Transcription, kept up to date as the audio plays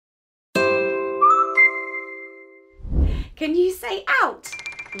Can you say out?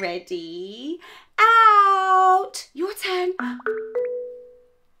 Ready? Out. Your turn.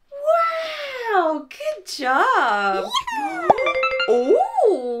 Wow, good job. Yeah.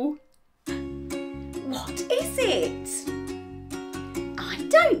 Oh, what is it? I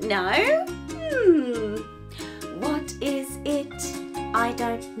don't know. What is it? I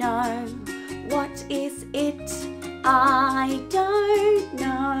don't know. What is it? I don't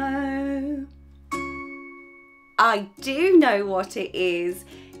know. I do know what it is.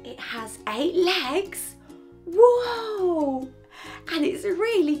 It has 8 legs. Whoa! And it's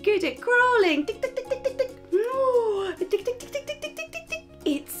really good at crawling. Tick, tick, tick, tick, tick, tick. Tick, tick, tick, tick, tick, tick, tick, tick.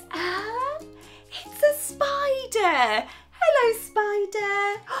 It's a spider. Hello,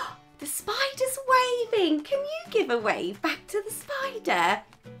 spider. The spider's waving. Can you give a wave back to the spider?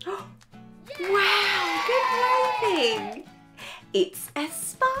 Wow, good waving. It's a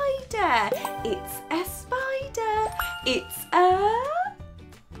spider. It's a spider. It's a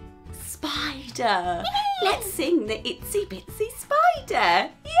spider. Let's sing the Itsy Bitsy Spider.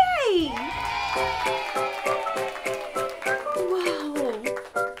 Yay! Wow.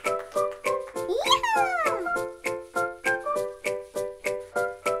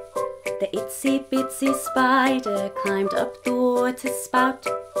 The Itsy Bitsy Spider climbed up the water spout.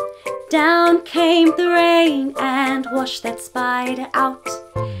 Down came the rain and washed that spider out.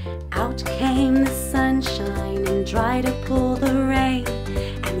 Out came the sunshine and dried up all the rain.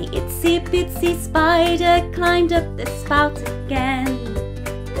 And the Itsy Bitsy Spider climbed up the spout again.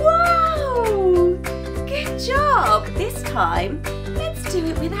 Wow! Good job! This time, let's do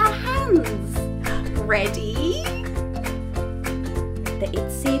it with our hands. Ready? The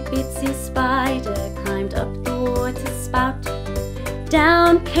Itsy Bitsy Spider climbed up the water spout.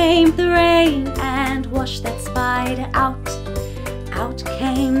 Down came the rain and washed that spider out. Out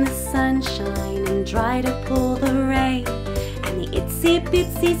came the sunshine and dried up all the rain. And the Itsy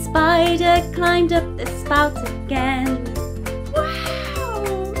Bitsy Spider climbed up the spout again.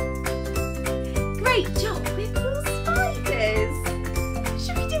 Wow! Great job with your spiders!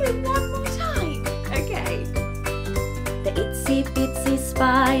 Should we do it one more time? Okay. The Itsy Bitsy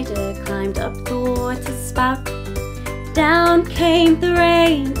Spider climbed up the water spout. Down came the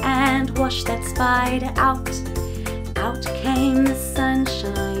rain and washed that spider out. Out came the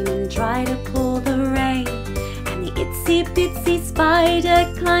sunshine and dried up all the rain. And the Itsy Bitsy Spider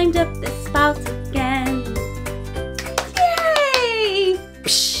climbed up the spout again. Yay!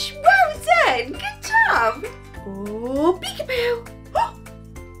 Psh, well done! Good job! Oh, peekaboo!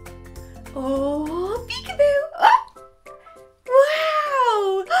 Oh, peekaboo! Oh.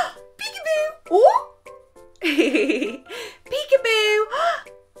 Wow! Peekaboo! Oh! Peekaboo!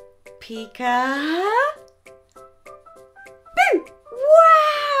 Peeka! Boo!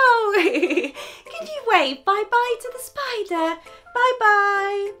 Wow! Can you wave bye-bye to the spider?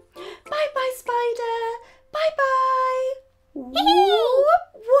 Bye-bye! Bye-bye, spider! Bye-bye!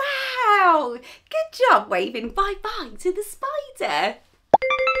 Wow! Good job waving bye-bye to the spider!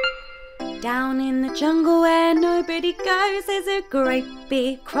 Down in the jungle where nobody goes, there's a great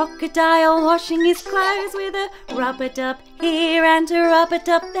big crocodile washing his clothes with a rub-a-dub here and a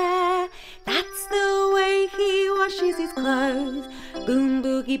rub-a-dub there. That's the way he washes his clothes. Boom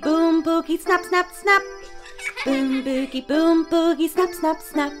boogie, snap, snap, snap. Boom boogie, snap, snap,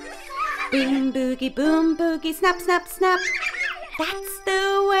 snap. Boom boogie, snap, snap, snap. That's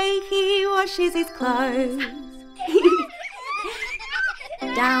the way he washes his clothes.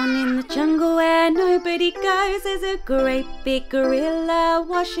 Down in the jungle where nobody goes, there's a great big gorilla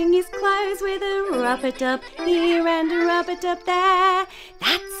washing his clothes with a rub-a-dub here and a rub-a-dub there.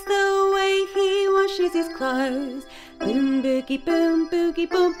 That's the way he washes his clothes. Boom boogie, boom boom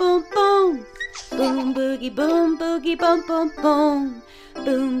boom. Boom boogie, boom boom boom.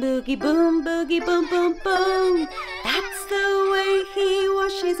 Boom boogie, boom boom boom. That's the way he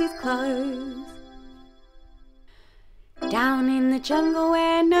washes his clothes. Down in the jungle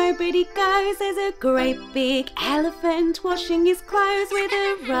where nobody goes, there's a great big elephant washing his clothes with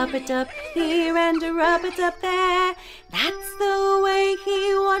a rub-a-dub here and a rub-a-dub there. That's the way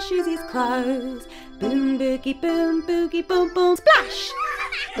he washes his clothes. Boom boogie, boom boom, splash!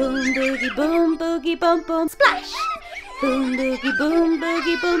 Boom boogie, boom boom, splash! Boom boogie,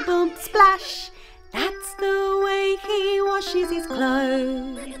 boom boom, splash! That's the way he washes his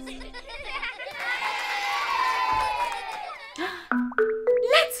clothes.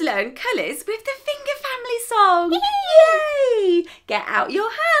 Let's learn colours with the Finger Family song. Yay! Get out your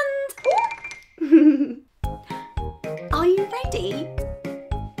hand. Are you ready?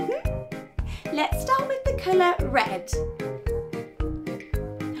 Let's start with the colour red.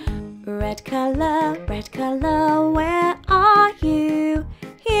 Red colour, where are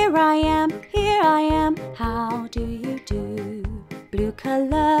I am, how do you do? Blue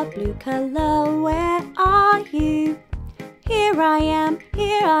colour, where are you? Here I am,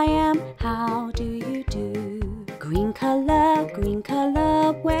 how do you do? Green colour,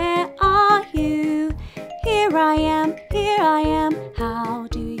 where are you? Here I am, how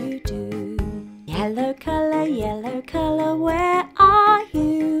do you do? Yellow colour, where are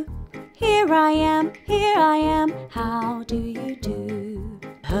you? Here I am, how do you do?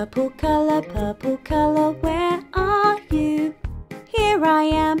 Purple colour, where are you? Here I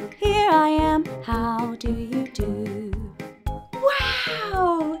am, how do you do?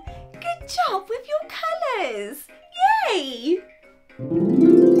 Wow! Good job with your colours! Yay!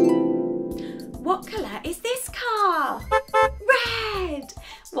 What colour is this car? Red!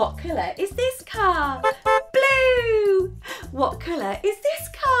 What colour is this car? Blue! What colour is this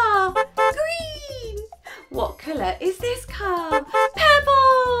car? Green! What colour is this car?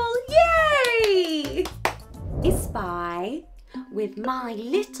 Purple! Yay! Espy with my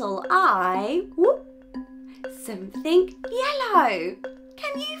little eye, whoop, something yellow.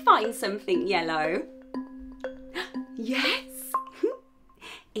 Can you find something yellow? Yes,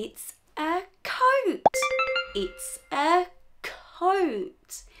 it's a coat. It's a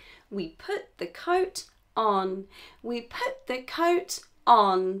coat. We put the coat on. We put the coat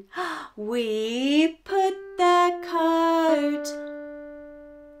on. We put the coat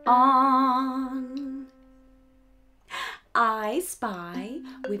on. I spy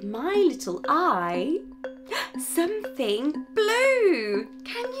with my little eye something blue.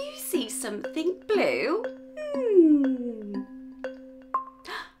 Can you see something blue?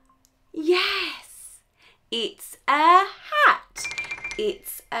 Yes, it's a hat.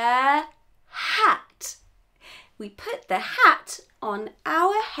 It's a hat. We put the hat on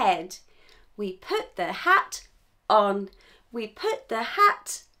our head. We put the hat on. We put the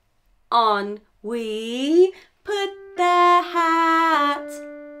hat on. We put the hat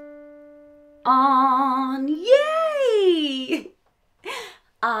on. Yay!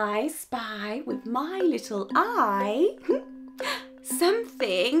 I spy with my little eye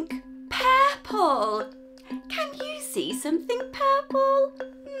something purple. Can you see something purple?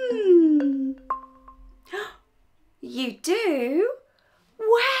 You do?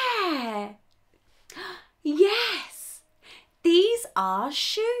 Where? Yes, these are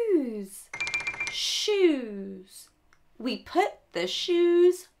shoes. Shoes. We put the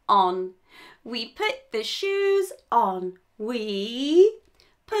shoes on. We put the shoes on. We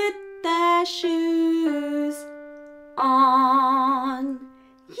put the shoes on.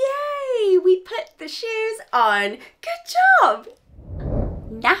 Yay! We put the shoes on. Good job!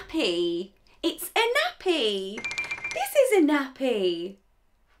 Nappy. It's a nappy. This is a nappy.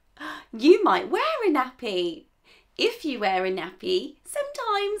 You might wear a nappy. If you wear a nappy,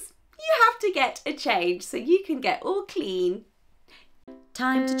 sometimes you have to get a change so you can get all clean.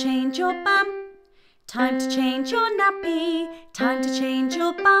 Time to change your bum. Time to change your nappy. Time to change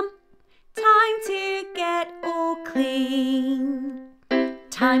your bum. Time to get all clean.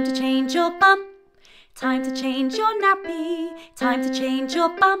 Time to change your bum. Time to change your nappy. Time to change your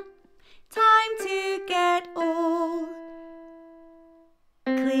bum. Time to get all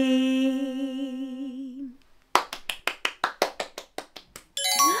clean.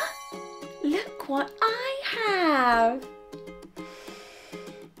 Look what I have.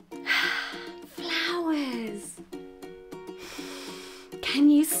 Flowers. Can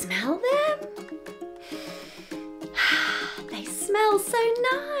you smell them? They smell so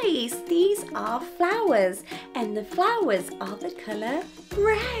nice. These are flowers, and the flowers are the colour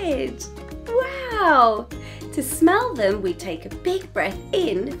red. Wow! To smell them, we take a big breath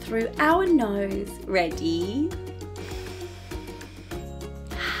in through our nose. Ready?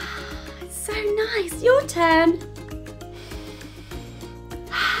 So nice. Your turn.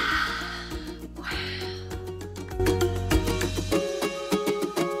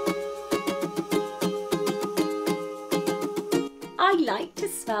 I like to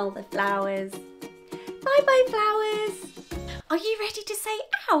smell the flowers. Bye bye flowers. Are you ready to say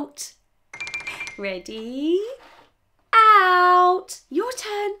out? Ready? Out. Your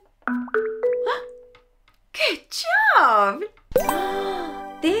turn. Good job.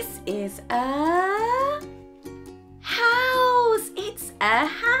 This is a house. It's a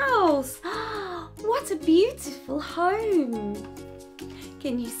house. What a beautiful home.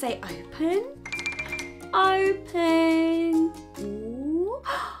 Can you say open? Open. Ooh.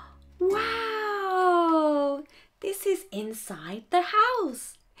 Wow. This is inside the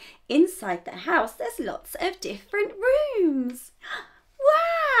house. Inside the house, there's lots of different rooms.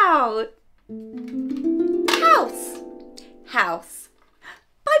 Wow! House. House.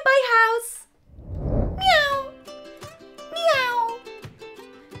 Bye bye playhouse. Meow, meow,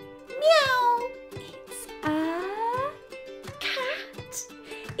 meow. It's a cat.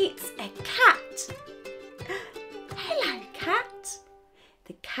 It's a cat. Hello, cat.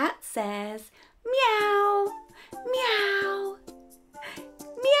 The cat says meow, meow,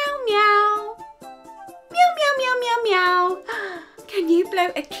 meow, meow, meow, meow, meow, meow, meow. Can you blow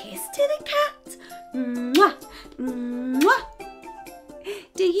a kiss to the cat? Mwah, mwah.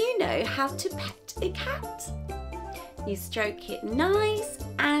 Do you know how to pet a cat? You stroke it nice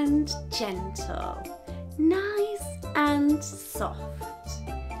and gentle, nice and soft.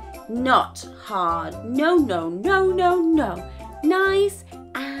 Not hard, no, no, no, no, no. Nice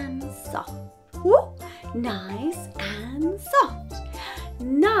and soft. Woo. Nice and soft.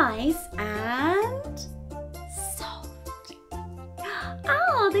 Nice and soft.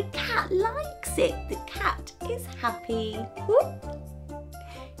 Ah, the cat likes it. The cat is happy. Woo.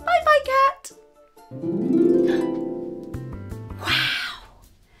 Bye bye, cat. Wow.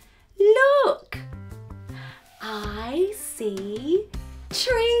 Look. I see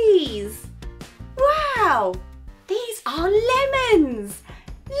trees. Wow. These are lemons.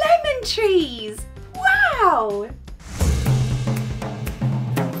 Lemon trees. Wow.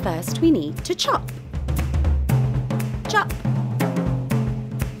 First we need to chop. Chop.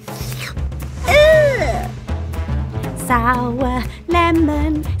 Sour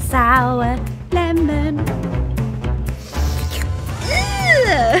lemon, sour lemon.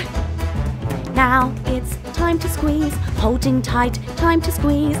 Now it's time to squeeze, holding tight, time to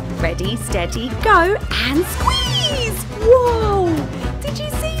squeeze. Ready, steady, go and squeeze! Whoa! Did you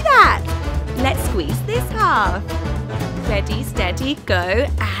see that? Let's squeeze this half. Ready, steady, go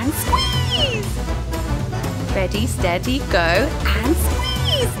and squeeze! Ready, steady, go and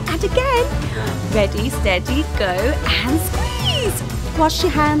squeeze! And again. Ready, steady, go and squeeze! Wash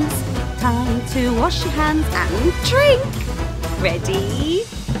your hands. Time to wash your hands and drink. Ready?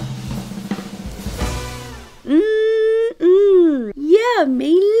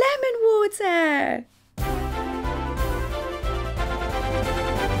 Yummy lemon water!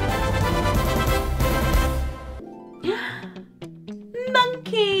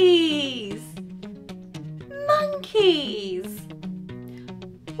 Monkeys! Monkeys!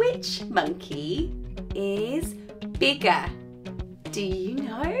 Which monkey is bigger? Do you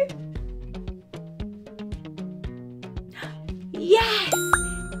know? Yes!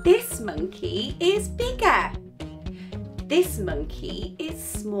 This monkey is bigger. This monkey is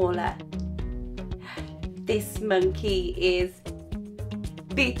smaller. This monkey is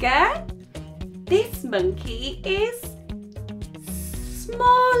bigger. This monkey is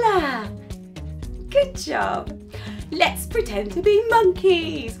smaller. Good job. Let's pretend to be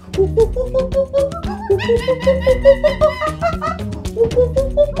monkeys.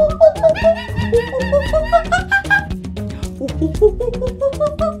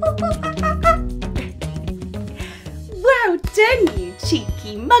 Well done, you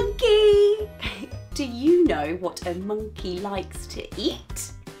cheeky monkey! Do you know what a monkey likes to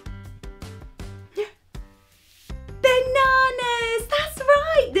eat? Bananas! That's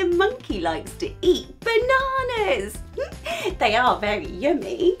right! The monkey likes to eat bananas! They are very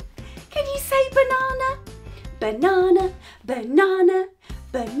yummy. Can you say banana? Banana, banana,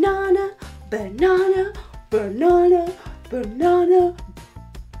 banana, banana, banana, banana,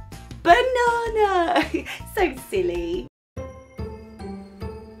 banana! So silly.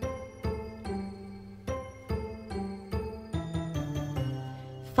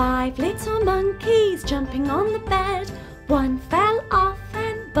 Five little monkeys jumping on the bed. One fell off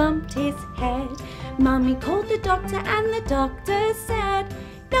and bumped his head. Mummy called the doctor and the doctor said,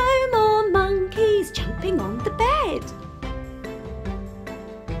 no more monkeys jumping on the bed.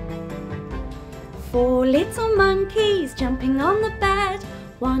 Four little monkeys jumping on the bed.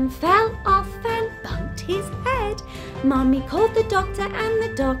 One fell off and bumped his head. Mummy called the doctor and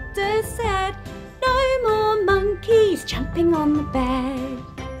the doctor said, no more monkeys jumping on the bed.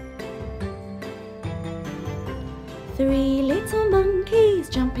 Three little monkeys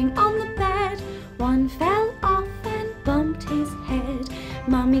jumping on the bed. One fell off and bumped his head.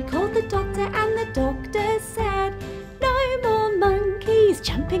 Mummy called the doctor and the doctor said, no more monkeys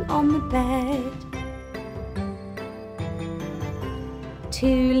jumping on the bed.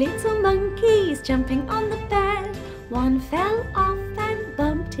 Two little monkeys jumping on the bed. One fell off and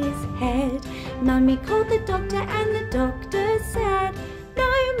bumped his head. Mummy called the doctor and the doctor said,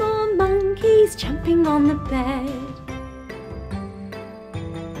 no more monkeys jumping on the bed.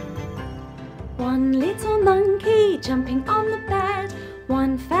 One little monkey jumping on the bed.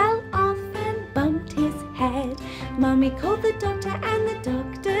 One fell off and bumped his head. Mummy called the doctor and the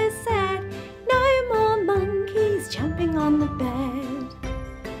doctor the bed.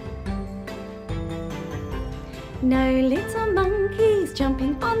 No little monkeys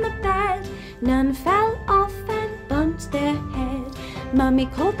jumping on the bed. None fell off and bumped their head. Mummy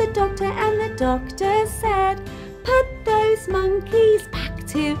called the doctor and the doctor said, put those monkeys back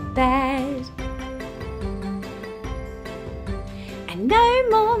to bed. And no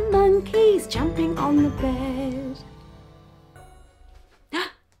more monkeys jumping on the bed.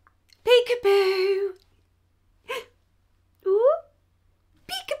 Peekaboo! Ooh,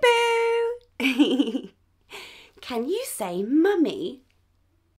 peekaboo! Can you say mummy?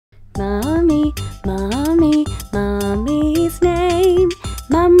 Mummy, mummy, mummy's name.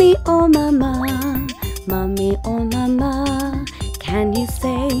 Mummy or mama, mummy or mama. Can you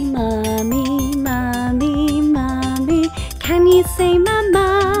say mummy, mummy, mummy? Can you say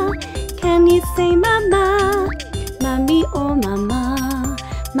mama? Can you say mama? Mummy or mama,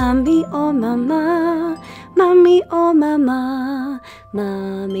 mummy or mama, mummy or mama,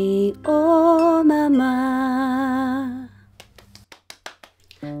 mummy or mama.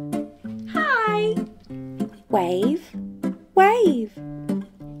 Hi. Wave, wave.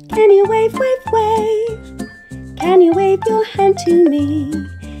 Can you wave, wave, wave? Can you wave your hand to me?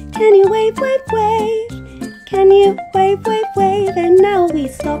 Can you wave, wave, wave? Can you wave, wave, wave? And now we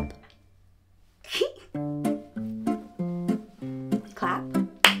stop. Clap,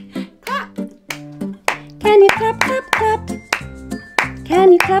 clap. Can you clap, clap, clap?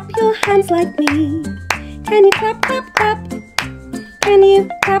 Can you clap your hands like me? Can you clap, clap, clap? Can you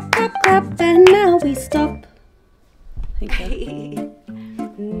clap, clap, clap? And now we stop.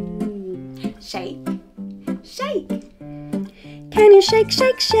 Shake, shake. Can you shake,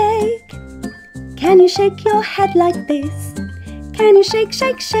 shake, shake? Can you shake your head like this? Can you shake,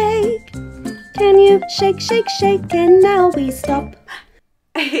 shake, shake? Can you shake, shake, shake? And now we stop.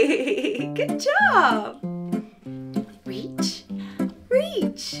 Good job. Reach,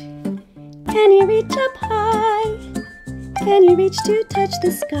 reach. Can you reach up high? Can you reach to touch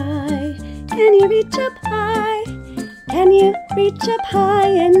the sky? Can you reach up high? Can you reach up high?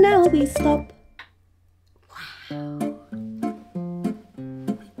 And now we stop. Wow.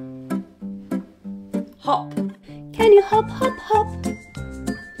 Hop. Can you hop, hop, hop?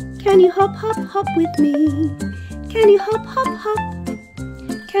 Can you hop, hop, hop with me? Can you hop, hop, hop?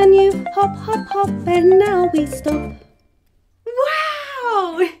 Can you hop, hop, hop? And now we stop.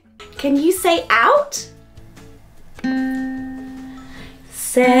 Wow! Can you say out?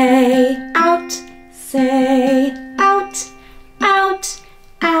 Say out, say out, out,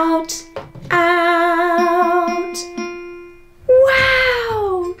 out, out.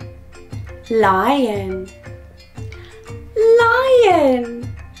 Wow! Lion, lion,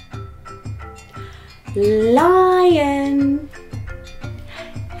 lion.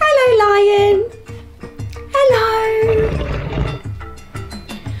 Hello, lion. Hello.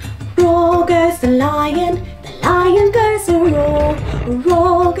 Roar goes the lion goes a roar.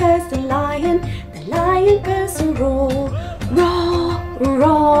 Roar goes the lion goes a roar. Roar,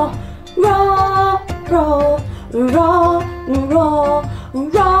 roar, roar, roar, roar, roar,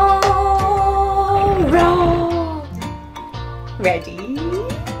 roar, roar. Ready?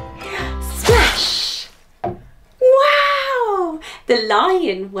 Splash! Wow! The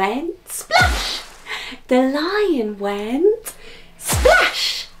lion went splash! The lion went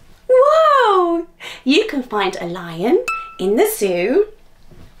splash! Whoa! You can find a lion in the zoo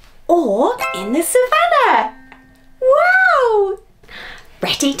or in the savannah. Wow!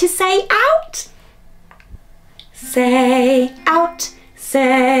 Ready to say out? Say out,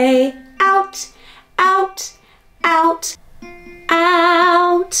 say out, out, out,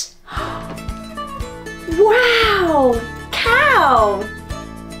 out. Wow! Cow!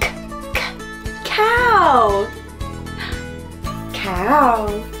 Cow! Cow!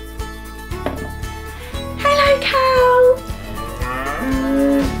 Hello, cow!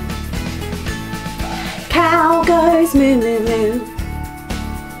 Cow goes moo moo moo.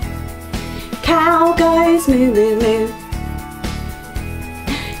 Cow goes moo moo moo.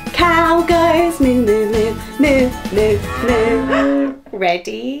 Cow goes moo moo moo moo moo moo.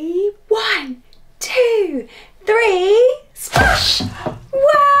 Ready? 1, 2, 3, splash!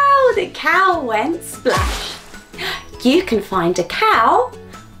 Wow, the cow went splash. You can find a cow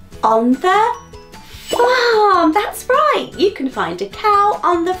on the farm. That's right, you can find a cow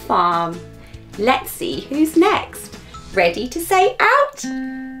on the farm. Let's see who's next. Ready to say out?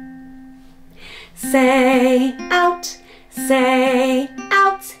 Say out, say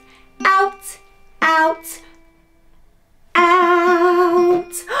out, out, out,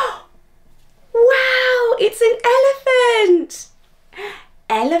 out. Wow, it's an elephant.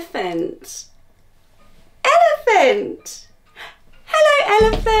 Elephant. Elephant.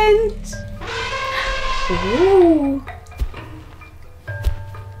 Ooh.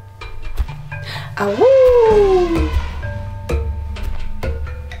 Awoo.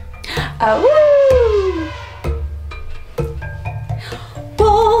 Awoo.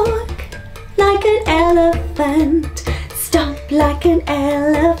 Walk like an elephant, stomp like an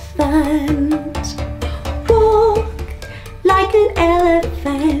elephant. Walk like an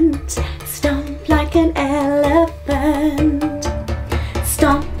elephant, stomp like an elephant.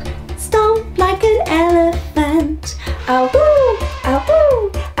 Stomp, stomp like an elephant. Awoo,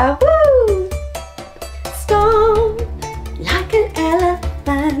 awoo, awoo. Stomp like an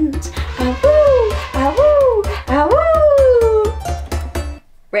elephant. Awoo, awoo, awoo.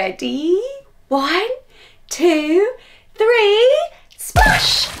 Ready? 1, 2, 3,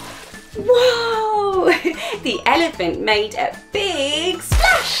 splash! Whoa! The elephant made a big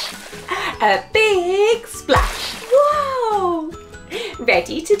splash! A big splash! Whoa!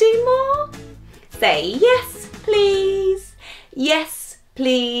 Ready to do more? Say yes, please. Yes,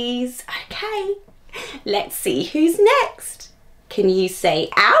 please. Okay, let's see who's next. Can you say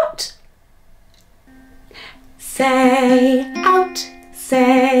out? Say out,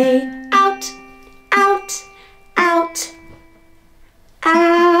 say out, out, out,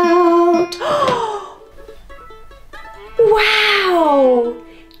 out. Wow!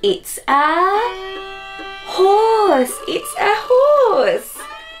 It's a horse. It's a horse.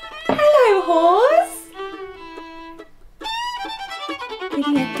 Hello, horse.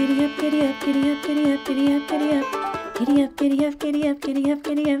 Giddy up, giddy up, giddy up, giddy up, giddy up, giddy up, giddy up. Giddy up, giddy up, giddy up, giddy up,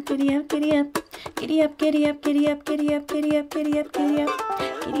 giddy up, giddy up, giddy up. Giddy up, giddy up, giddy up, giddy up, giddy up, giddy up, giddy up.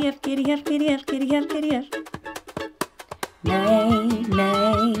 Giddy up, giddy up, giddy up, giddy up, giddy up. Neigh,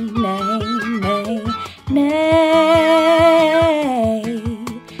 neigh, neigh, neigh, neigh.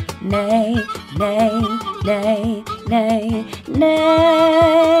 Neigh, neigh, neigh, neigh,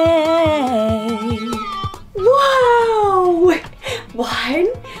 neigh. Whoa! 1,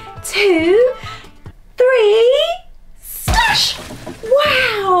 2, 3, splash!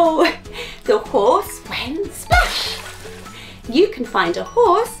 Wow! The horse went splash. You can find a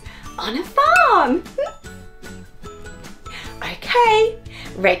horse on a farm. Okay,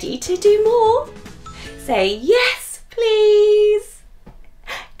 ready to do more? Say yes, please.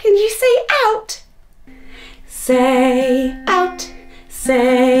 Can you say out? Say out,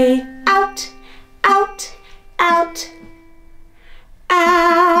 say out, out, out,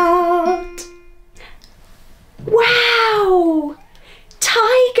 out. Wow!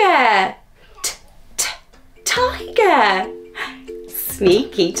 Tiger! Tiger!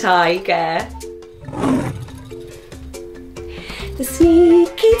 Sneaky tiger. The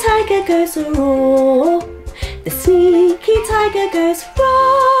sneaky tiger goes roar. The sneaky tiger goes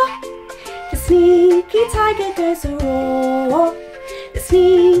roar. The sneaky tiger goes roar. The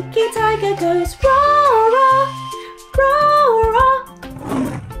sneaky tiger goes roar, roar, roar, roar.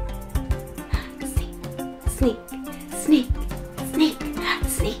 Sneak, sneak, sneak,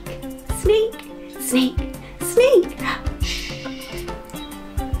 sneak, sneak, sneak, sneak.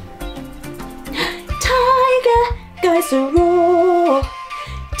 Tiger goes a roar.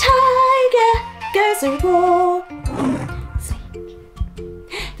 Tiger goes a roar.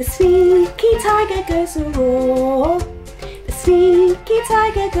 The sneaky tiger goes a roar. The sneaky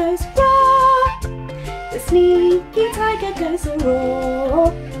tiger goes roar. The sneaky tiger goes a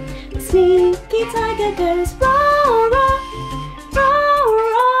roar. The sneaky tiger goes roar, roar, roar,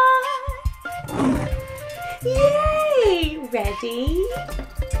 roar. Yay! Ready?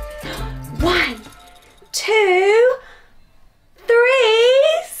 1, 2,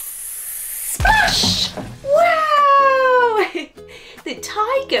 3, splash! Wow! The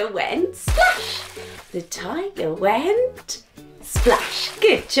tiger went splash. The tiger went splash.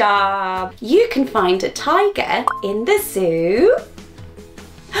 Good job. You can find a tiger in the zoo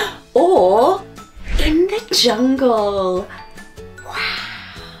or in the jungle.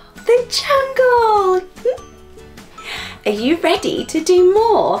 Wow! The jungle! Are you ready to do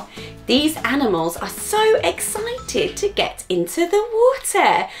more? These animals are so excited to get into the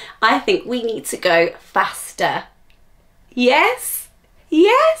water. I think we need to go faster. Yes?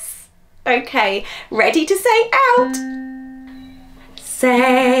 Yes? Okay, ready to say out?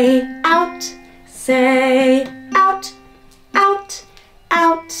 Say out, say out, out,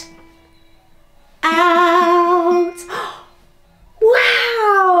 out, out.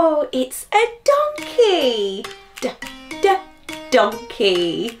 Wow, it's a donkey.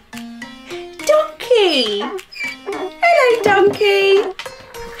 Donkey. Donkey. Hello, donkey.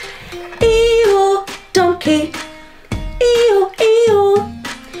 Eeyore, donkey. Eeyore, eeyore.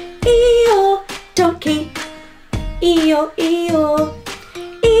 Eeyore, donkey. Eeyore, eeyore.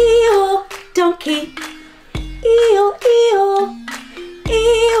 Eeyore, donkey.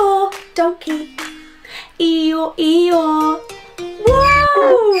 Eeyore, Eeyore.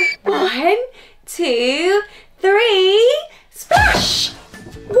 Whoa! 1, 2, 3, splash!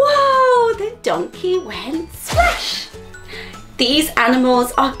 Whoa! The donkey went splash. These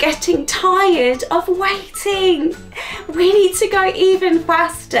animals are getting tired of waiting. We need to go even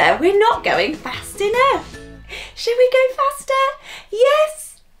faster. We're not going fast enough. Should we go faster?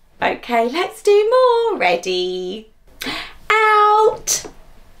 Yes. Okay, let's do more. Ready? Out.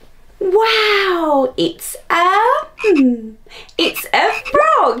 Wow, it's a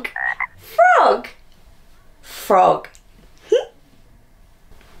frog. Frog. Frog.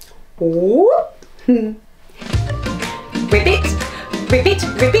 Ribbit, ribbit,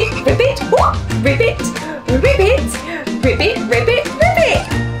 ribbit, ribbit, ribbit, ribbit, ribbit, ribbit, ribbit.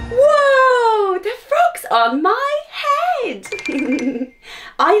 Whoa, the frog's on my head.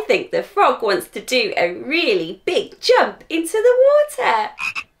 I think the frog wants to do a really big jump into the water.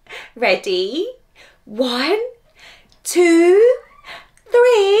 Ready? 1, 2,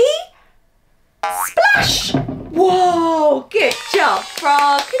 3, splash! Whoa, good job,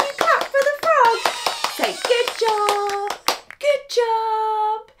 frog. Can you clap for the frog? Say good job, good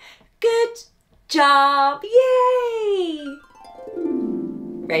job, good job. Yay!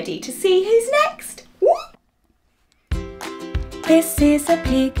 Ready to see who's next? This is a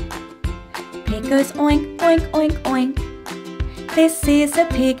pig. Pig goes oink, oink, oink, oink. This is a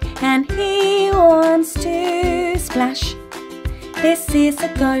pig and he wants to splash. This is a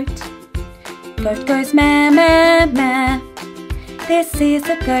goat. Goat goes meh, meh, meh. This is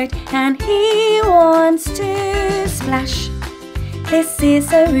a goat and he wants to splash. This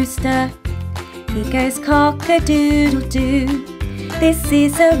is a rooster. He goes cock-a-doodle-doo. This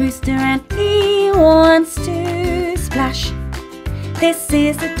is a rooster and he wants to splash. This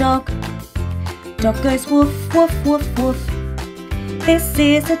is a dog. Dog goes woof, woof, woof, woof. This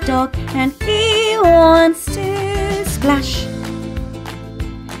is a dog and he wants to splash.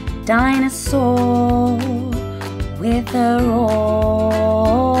 Dinosaur with a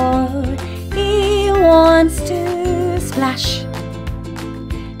roar. He wants to splash.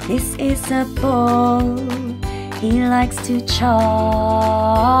 This is a bull. He likes to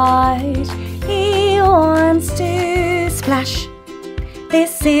charge. He wants to splash.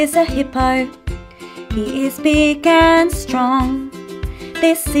 This is a hippo. He is big and strong.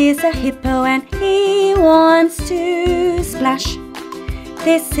 This is a hippo and he wants to splash.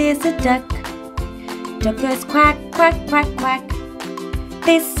 This is a duck. Duck goes quack, quack, quack, quack.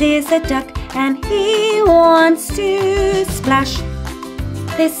 This is a duck and he wants to splash.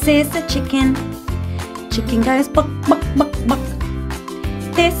 This is a chicken. Chicken goes buck, buck, buck, buck.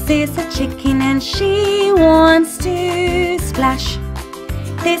 This is a chicken and she wants to splash.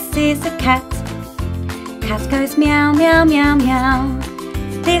 This is a cat. Cat goes meow, meow, meow, meow.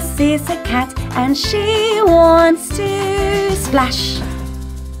 This is a cat and she wants to splash.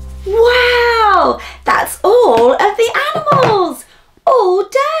 Wow! That's all of the animals! All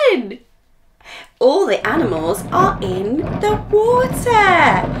done! All the animals are in the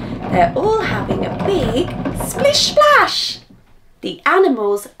water. They're all having a big splish splash. The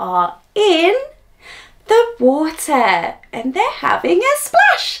animals are in the water and they're having a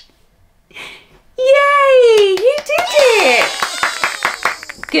splash. Yay! You did it!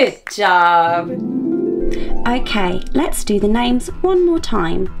 Good job. Okay, let's do the names one more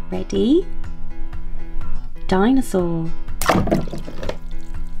time. Ready? Dinosaur.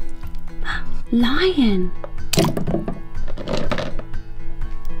 Lion.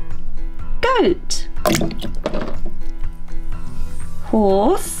 Goat.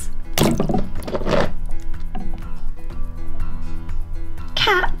 Horse.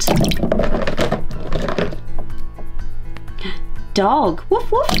 Cat. Dog.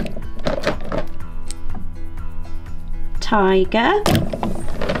 Woof woof. Tiger.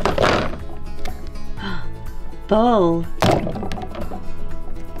 Bull.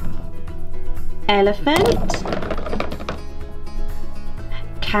 Elephant.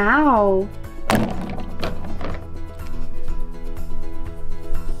 Cow.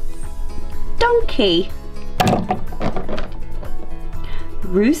 Donkey.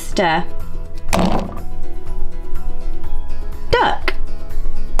 Rooster. Duck.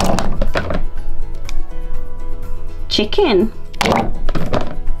 Chicken.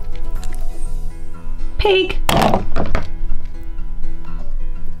 Pig.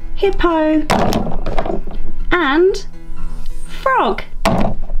 Hippo. And frog.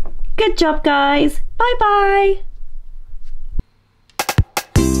 Good job, guys. Bye bye.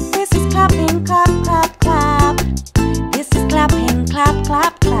 This is clapping, clap, clap, clap. This is clapping, clap,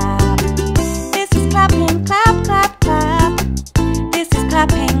 clap, clap. This is clapping, clap, clap, clap. This is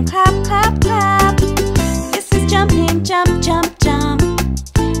clapping, clap, clap, clap. This is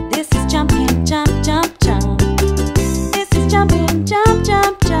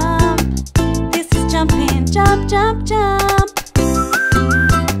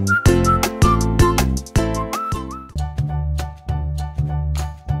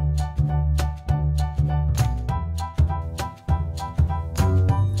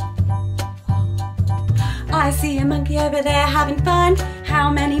over there having fun.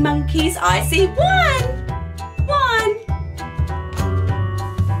 How many monkeys? I see one.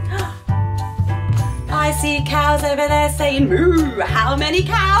 I see cows over there saying moo. How many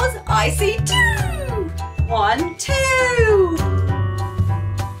cows? I see 2. 1, 2.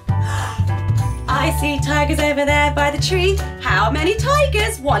 I see tigers over there by the tree. How many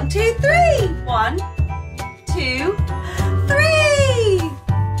tigers? 1, 2, 3. 1, 2, 3.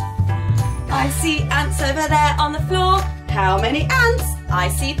 I see ants over there on the floor. How many ants? I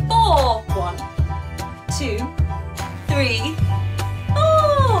see 4. 1, 2, 3,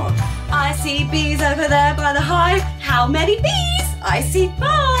 4. I see bees over there by the hive. How many bees? I see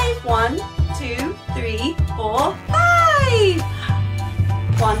 5. 1, 2, 3, 4, 5.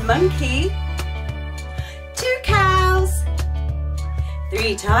 1 monkey. 2 cows.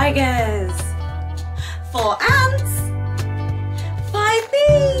 3 tigers. 4 ants. 5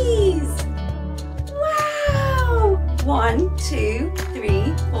 bees. Wow! 1, 2,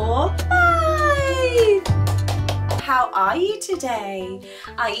 3, 4, 5. How are you today?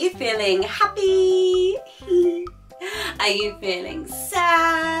 Are you feeling happy? Are you feeling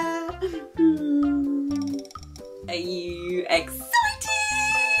sad? Are you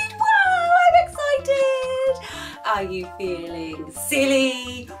excited? Wow, I'm excited! Are you feeling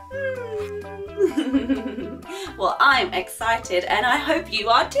silly? Well, I'm excited and I hope you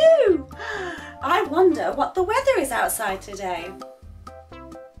are too. I wonder what the weather is outside today.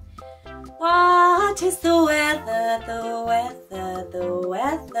 What is the weather, the weather, the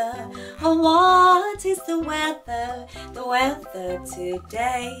weather? Oh, what is the weather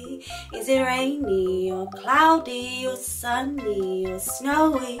today? Is it rainy or cloudy or sunny or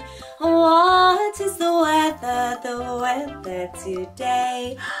snowy? Oh, what is the weather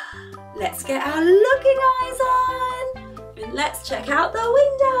today? Let's get our looking eyes on and let's check out the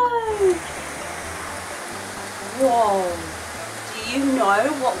window. Whoa! Do you know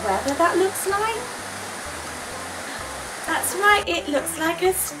what weather that looks like? That's right, it looks like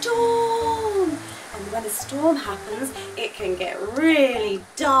a storm. And when a storm happens, it can get really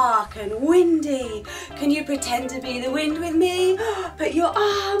dark and windy. Can you pretend to be the wind with me? Put your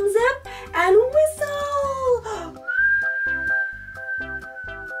arms up and whistle.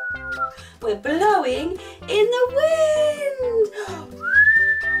 We're blowing in the wind.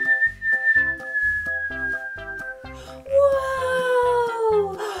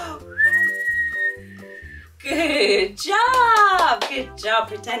 Whoa! Good job! Good job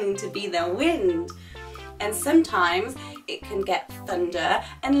pretending to be the wind. And sometimes it can get thunder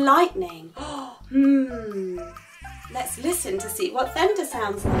and lightning. Let's listen to see what thunder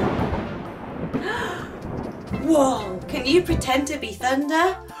sounds like. Whoa! Can you pretend to be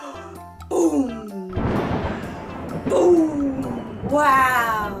thunder? Boom! Boom!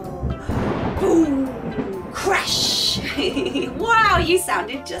 Wow! Boom! Crash! Wow, you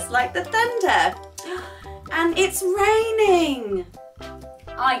sounded just like the thunder. And it's raining.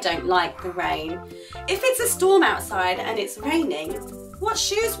 I don't like the rain. If it's a storm outside and it's raining, what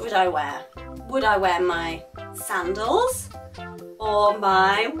shoes would I wear? Would I wear my sandals or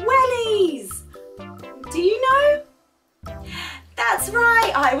my wellies? Do you know? That's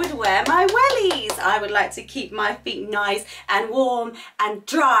right, I would wear my wellies. I would like to keep my feet nice and warm and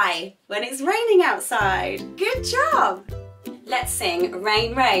dry when it's raining outside. Good job. Let's sing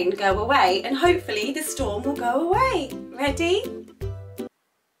Rain, Rain, Go Away, and hopefully the storm will go away. Ready?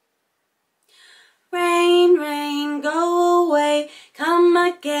 Rain, rain, go away, come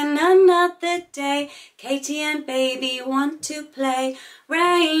again another day. Katie and baby want to play.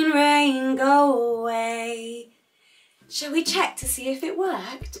 Rain, rain, go away. Shall we check to see if it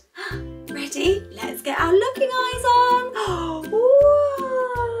worked? Ready? Let's get our looking eyes on.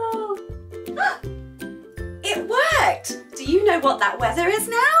 Whoa! It worked! Do you know what that weather is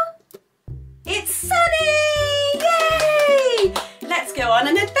now? It's sunny! Yay! Let's go on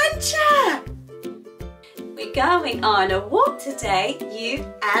an adventure! We're going on a walk today, you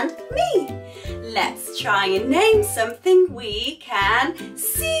and me. Let's try and name something we can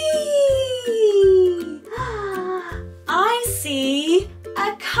see. I see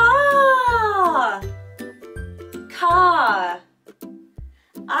a car. Car.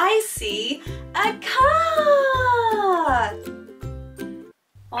 I see a car.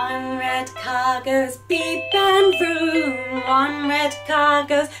 One red car goes beep and vroom. One red car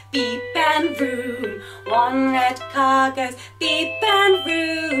goes beep and vroom. One red car goes beep and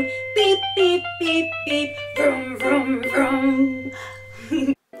vroom. Beep, beep, beep, beep, vroom, vroom, vroom.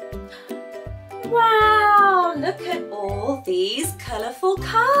 Wow, look at all these colourful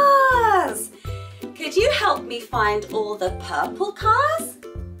cars. Could you help me find all the purple cars?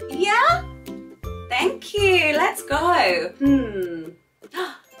 Yeah? Thank you. Let's go.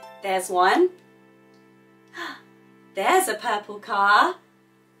 There's one. There's a purple car.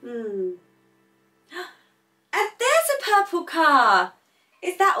 And there's a purple car.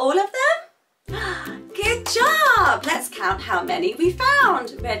 Is that all of them? Good job. Let's count how many we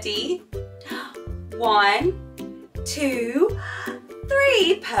found. Ready? 1, 2,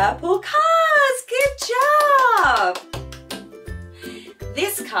 3 purple cars. Good job.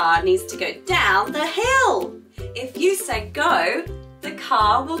 This car needs to go down the hill. If you say go, the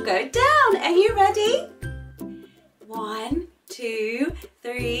car will go down. Are you ready? 1, 2,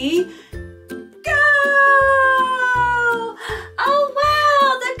 3, go! Oh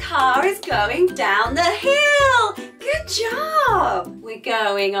wow, the car is going down the hill. Good job. We're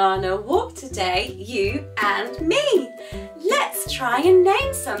going on a walk today, you and me. Let's try and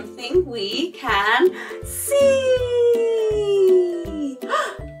name something we can see.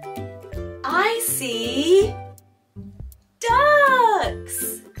 I see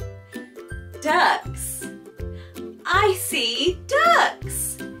ducks. Ducks. I see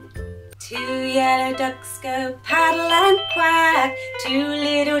ducks. 2 yellow ducks go paddle and quack. 2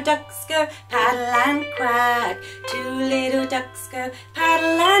 little ducks go paddle and quack. 2 little ducks go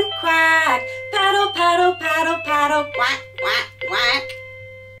paddle and quack. Paddle, paddle, paddle, paddle, quack, quack, quack.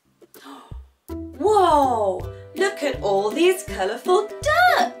 Whoa, look at all these colourful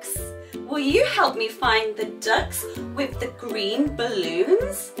ducks. Will you help me find the ducks with the green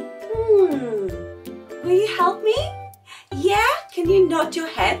balloons? Will you help me? Yeah? Can you nod your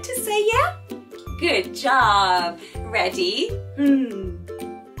head to say yeah? Good job. Ready? 1.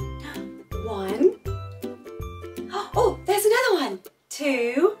 Oh, there's another one.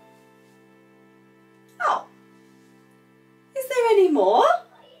 2. Oh. Is there any more?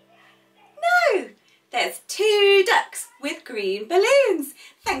 No. There's 2 ducks with green balloons.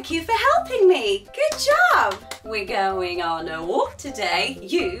 Thank you for helping me. Good job. We're going on a walk today,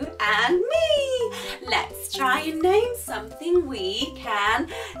 you and me. Let's try and name something we can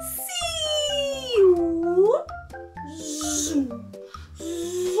see. Zoom,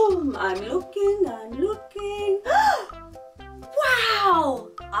 zoom. I'm looking. Wow,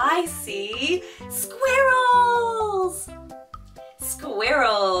 I see squirrels.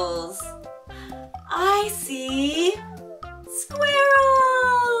 Squirrels. I see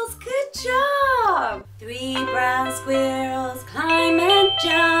squirrels. Good job. 3 brown squirrels climb and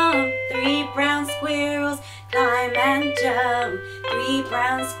jump. 3 brown squirrels climb and jump. 3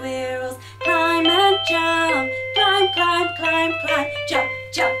 brown squirrels climb and jump. Climb, climb, climb, climb. Jump,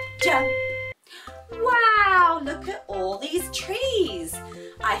 jump, jump. Wow, look at all these trees.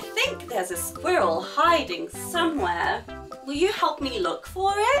 I think there's a squirrel hiding somewhere. Will you help me look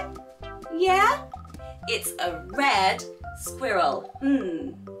for it? Yeah? It's a red squirrel.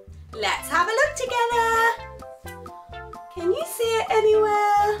 Let's have a look together. Can you see it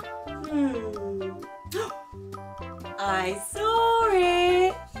anywhere? I saw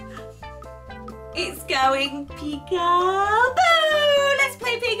it. It's going peekaboo. Let's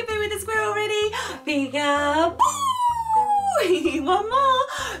play peekaboo with the squirrel. Ready? Peekaboo. One more.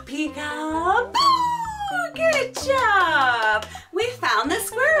 Peekaboo. Good job. We found the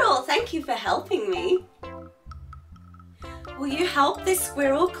squirrel. Thank you for helping me. Will you help this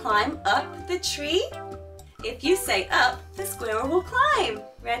squirrel climb up the tree? If you say up, the squirrel will climb.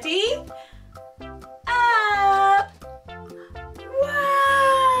 Ready?